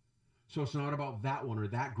blood. So it's not about that one or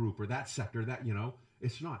that group or that sector,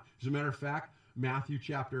 it's not. As a matter of fact, Matthew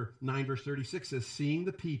chapter 9, verse 36 says, seeing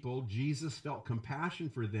the people, Jesus felt compassion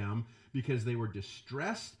for them because they were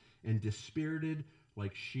distressed and dispirited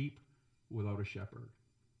like sheep without a shepherd.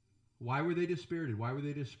 Why were they dispirited? Why were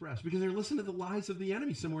they distressed? Because they're listening to the lies of the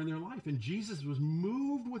enemy somewhere in their life. And Jesus was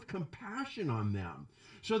moved with compassion on them.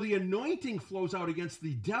 So the anointing flows out against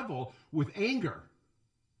the devil with anger.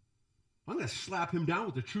 I'm going to slap him down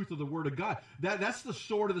with the truth of the word of God. That's the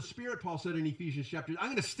sword of the Spirit, Paul said in Ephesians chapter. I'm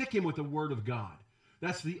going to stick him with the word of God.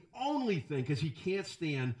 That's the only thing, because he can't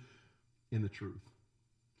stand in the truth.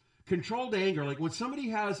 Controlled anger, like when somebody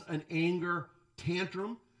has an anger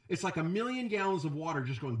tantrum, it's like 1 million gallons of water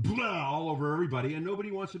just going blah all over everybody, and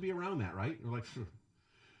nobody wants to be around that, right? They're like, phew.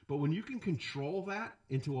 But when you can control that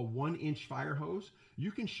into a 1-inch fire hose,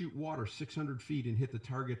 you can shoot water 600 feet and hit the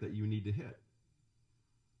target that you need to hit.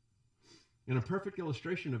 And a perfect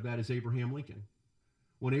illustration of that is Abraham Lincoln.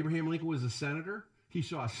 When Abraham Lincoln was a senator, he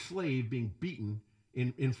saw a slave being beaten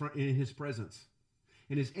in his presence.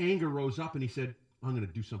 And his anger rose up and he said, I'm going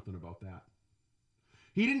to do something about that.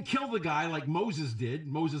 He didn't kill the guy like Moses did.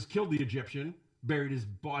 Moses killed the Egyptian, buried his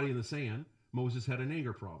body in the sand. Moses had an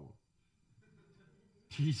anger problem.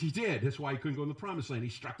 He did. That's why he couldn't go in the promised land. He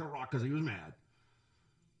struck the rock because he was mad.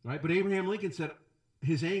 Right? But Abraham Lincoln said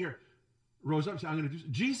his anger rose up and said, I'm going to do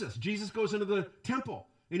Jesus. Jesus goes into the temple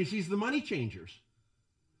and he sees the money changers.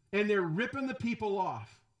 And they're ripping the people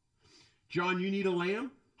off. John, you need a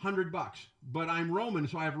lamb? $100. But I'm Roman,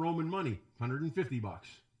 so I have Roman money. $150.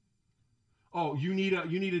 Oh, you need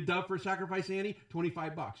a dove for a sacrifice, Annie?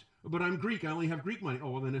 $25. But I'm Greek. I only have Greek money. Oh,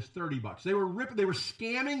 well, then it's $30. They were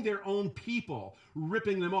scamming their own people,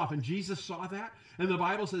 ripping them off. And Jesus saw that. And the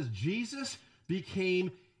Bible says Jesus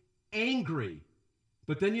became angry.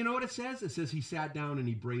 But then you know what it says? It says he sat down and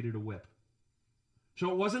he braided a whip. So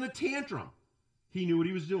it wasn't a tantrum. He knew what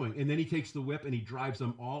he was doing. And then he takes the whip and he drives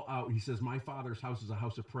them all out. He says, my Father's house is a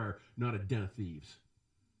house of prayer, not a den of thieves.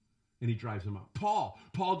 And he drives them out.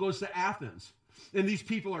 Paul goes to Athens. And these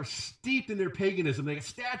people are steeped in their paganism. They got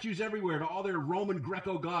statues everywhere to all their Roman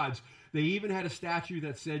Greco gods. They even had a statue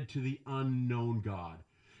that said to the unknown God.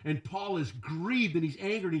 And Paul is grieved and he's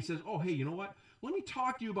angered. And he says, oh, hey, you know what? Let me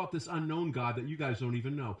talk to you about this unknown God that you guys don't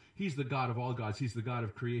even know. He's the God of all gods. He's the God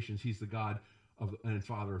of creations. He's the God of and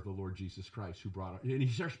Father of the Lord Jesus Christ who brought it. And he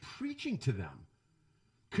starts preaching to them.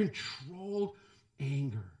 Controlled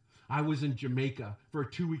anger. I was in Jamaica for a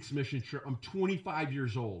 2-week mission trip. I'm 25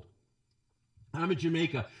 years old. I'm in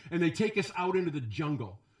Jamaica, and they take us out into the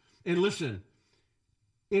jungle. And listen,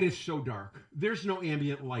 it is so dark. There's no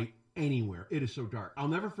ambient light anywhere. It is so dark. I'll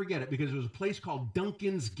never forget it because there was a place called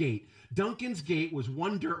Duncan's Gate. Duncan's Gate was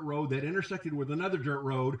one dirt road that intersected with another dirt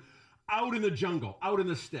road out in the jungle, out in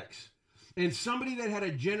the sticks. And somebody that had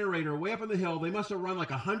a generator way up on the hill, they must have run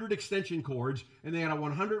like 100 extension cords, and they had a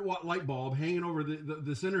 100-watt light bulb hanging over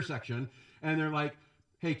this intersection. And they're like,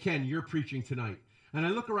 hey, Ken, you're preaching tonight. And I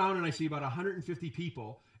look around and I see about 150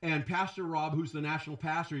 people. And Pastor Rob, who's the national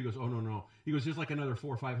pastor, he goes, oh, no. He goes, there's like another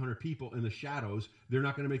 400 or 500 people in the shadows. They're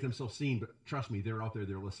not going to make themselves seen, but trust me, they're out there,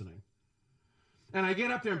 they're listening. And I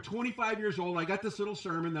get up there, I'm 25 years old, I got this little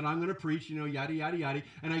sermon that I'm going to preach, yada, yada, yada.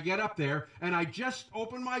 And I get up there, and I just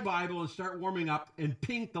open my Bible and start warming up, and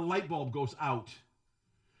pink, the light bulb goes out.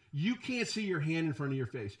 You can't see your hand in front of your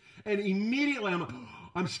face. And immediately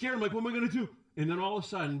I'm scared. I'm like, what am I going to do? And then all of a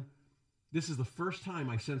sudden, this is the first time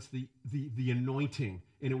I sensed the anointing,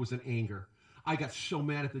 and it was an anger. I got so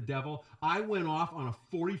mad at the devil. I went off on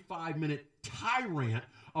a 45-minute tirade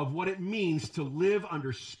of what it means to live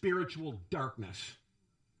under spiritual darkness.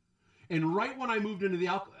 And right when I moved into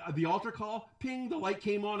the altar call, ping, the light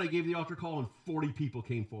came on. I gave the altar call, and 40 people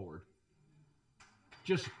came forward.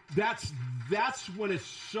 Just that's when it's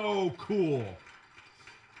so cool.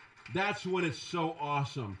 That's when it's so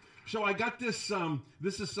awesome. So I got this.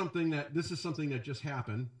 This is something that just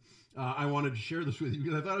happened. I wanted to share this with you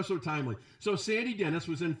because I thought it was so timely. So Sandy Dennis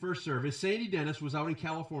was in first service. Sandy Dennis was out in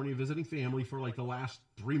California visiting family for like the last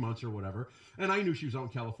 3 months or whatever, and I knew she was out in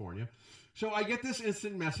California. So I get this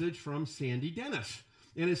instant message from Sandy Dennis,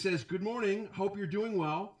 and it says, "Good morning. Hope you're doing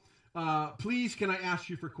well. Please, can I ask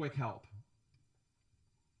you for quick help?"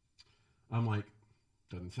 I'm like,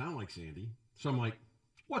 doesn't sound like Sandy. So I'm like,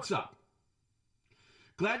 what's up?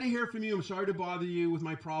 Glad to hear from you. I'm sorry to bother you with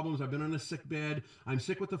my problems. I've been on a sick bed. I'm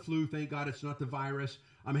sick with the flu. Thank God it's not the virus.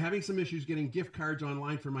 I'm having some issues getting gift cards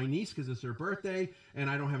online for my niece because it's her birthday,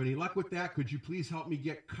 and I don't have any luck with that. Could you please help me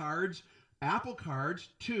get cards, Apple cards,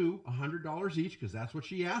 $100 each, because that's what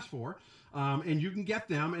she asked for. And you can get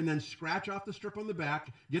them and then scratch off the strip on the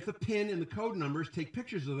back, get the pin and the code numbers, take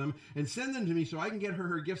pictures of them, and send them to me so I can get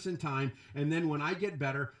her gifts in time. And then when I get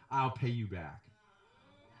better, I'll pay you back.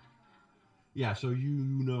 Yeah, so you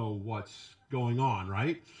know what's going on,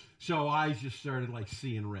 right? So I just started like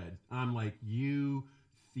seeing red. I'm like, you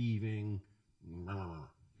thieving.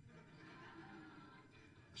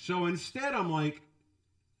 So instead, I'm like,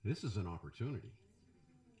 this is an opportunity.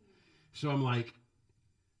 So I'm like,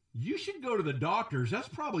 you should go to the doctors. That's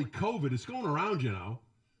probably COVID. It's going around, you know.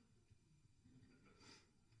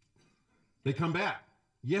 They come back.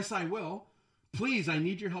 Yes, I will. Please, I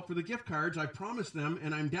need your help for the gift cards. I promised them,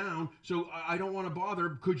 and I'm down, so I don't want to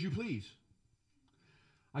bother. Could you please?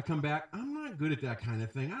 I come back. I'm not good at that kind of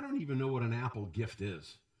thing. I don't even know what an Apple gift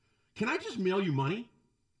is. Can I just mail you money?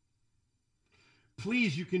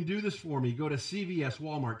 Please, you can do this for me. Go to CVS,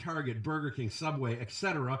 Walmart, Target, Burger King, Subway,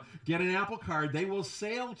 etc. Get an Apple card. They will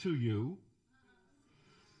sail to you.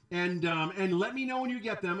 And let me know when you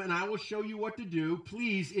get them, and I will show you what to do.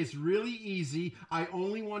 Please, it's really easy. I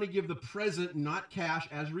only want to give the present, not cash,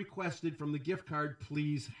 as requested from the gift card.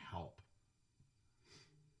 Please help.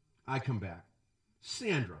 I come back.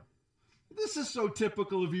 Sandra, this is so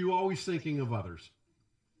typical of you, always thinking of others.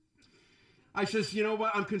 I says, you know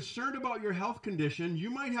what? I'm concerned about your health condition. You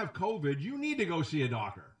might have COVID. You need to go see a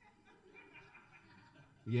doctor.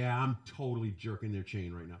 Yeah, I'm totally jerking their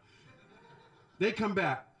chain right now. They come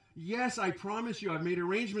back. Yes, I promise you, I've made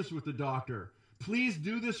arrangements with the doctor. Please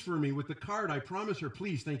do this for me with the card. I promise her.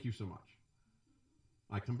 Please, thank you so much.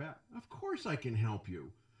 I come back. Of course I can help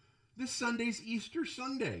you. This Sunday's Easter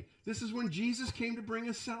Sunday. This is when Jesus came to bring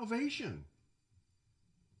us salvation.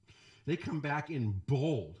 They come back in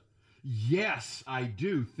bold. Yes, I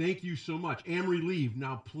do. Thank you so much. Amory, leave.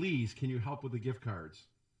 Now, please, can you help with the gift cards?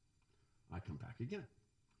 I come back again.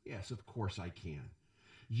 Yes, of course I can.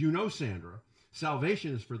 You know, Sandra,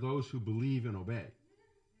 salvation is for those who believe and obey.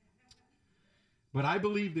 But I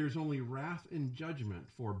believe there's only wrath and judgment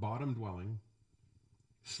for bottom-dwelling,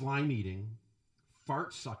 slime-eating,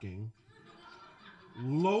 fart-sucking,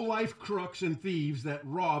 low-life crooks and thieves that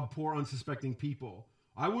rob poor, unsuspecting people.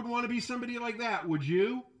 I wouldn't want to be somebody like that, would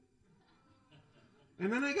you?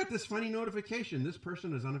 And then I got this funny notification. This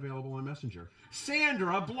person is unavailable on Messenger.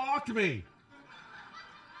 Sandra blocked me.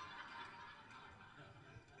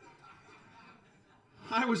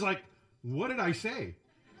 I was like, what did I say?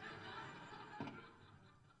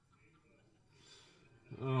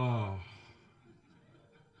 Oh.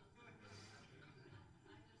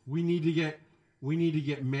 We need to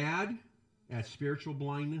get mad at spiritual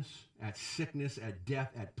blindness, at sickness, at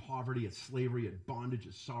death, at poverty, at slavery, at bondage,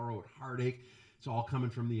 at sorrow, at heartache. It's all coming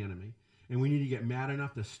from the enemy. And we need to get mad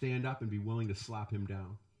enough to stand up and be willing to slap him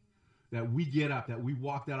down. That we get up, that we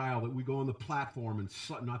walk that aisle, that we go on the platform and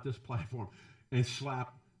not this platform, and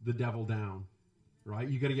slap the devil down. Right?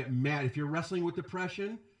 You got to get mad. If you're wrestling with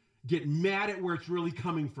depression, get mad at where it's really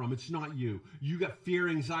coming from. It's not you. You got fear,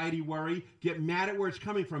 anxiety, worry. Get mad at where it's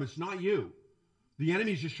coming from. It's not you. The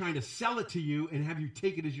enemy's just trying to sell it to you and have you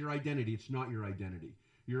take it as your identity. It's not your identity.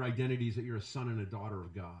 Your identity is that you're a son and a daughter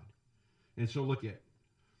of God. And so look at,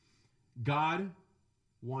 God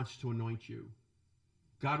wants to anoint you.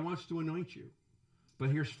 God wants to anoint you.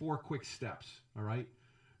 But here's 4 quick steps, all right?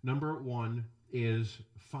 Number 1 is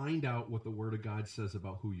find out what the Word of God says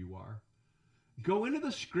about who you are. Go into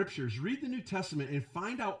the Scriptures, read the New Testament, and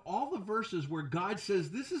find out all the verses where God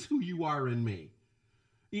says, this is who you are in me.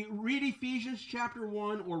 Read Ephesians chapter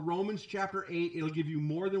 1 or Romans chapter 8. It'll give you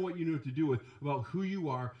more than what you know what to do with about who you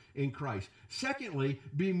are in Christ. Secondly,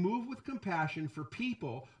 be moved with compassion for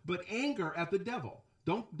people, but anger at the devil.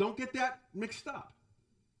 Don't get that mixed up.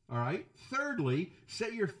 All right? Thirdly,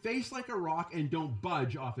 set your face like a rock and don't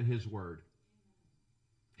budge off of his word.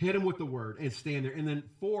 Hit him with the word and stand there. And then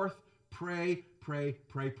fourth, pray,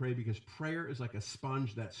 because prayer is like a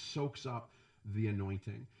sponge that soaks up the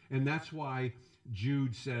anointing. And that's why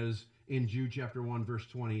Jude says in Jude chapter 1, verse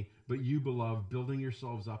 20, but you, beloved, building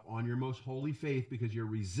yourselves up on your most holy faith because you're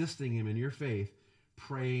resisting him in your faith,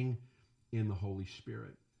 praying in the Holy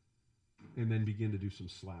Spirit. And then begin to do some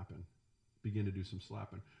slapping.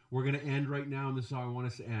 We're going to end right now, and this is how I want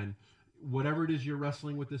us to end. Whatever it is you're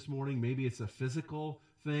wrestling with this morning, maybe it's a physical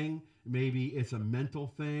thing, maybe it's a mental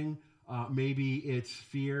thing, maybe it's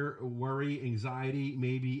fear, worry, anxiety,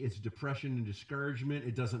 maybe it's depression and discouragement.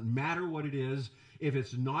 It doesn't matter what it is. If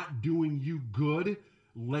it's not doing you good,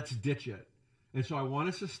 let's ditch it. And so I want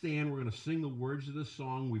us to stand. We're going to sing the words of this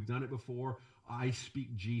song. We've done it before. I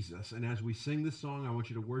speak Jesus. And as we sing this song, I want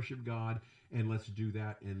you to worship God, and let's do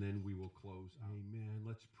that, and then we will close. Amen.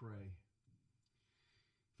 Let's pray.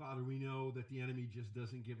 Father, we know that the enemy just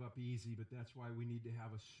doesn't give up easy, but that's why we need to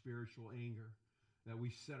have a spiritual anger, that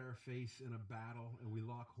we set our face in a battle and we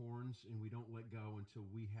lock horns and we don't let go until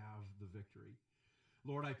we have the victory.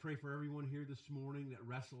 Lord, I pray for everyone here this morning that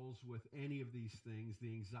wrestles with any of these things, the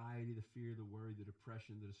anxiety, the fear, the worry, the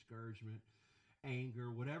depression, the discouragement, anger,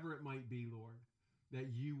 whatever it might be, Lord, that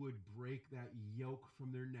you would break that yoke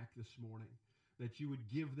from their neck this morning, that you would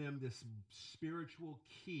give them this spiritual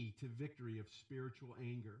key to victory of spiritual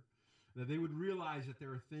anger, that they would realize that there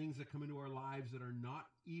are things that come into our lives that are not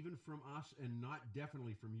even from us and not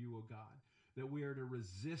definitely from you, O God, that we are to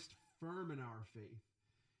resist firm in our faith,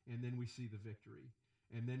 and then we see the victory,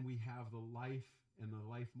 and then we have the life and the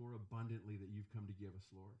life more abundantly that you've come to give us,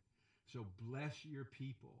 Lord. So bless your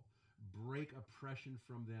people. Break oppression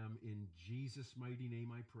from them. In Jesus' mighty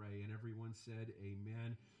name I pray. And everyone said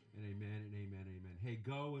amen and amen and amen, amen. Hey,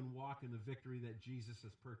 go and walk in the victory that Jesus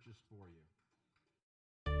has purchased for you.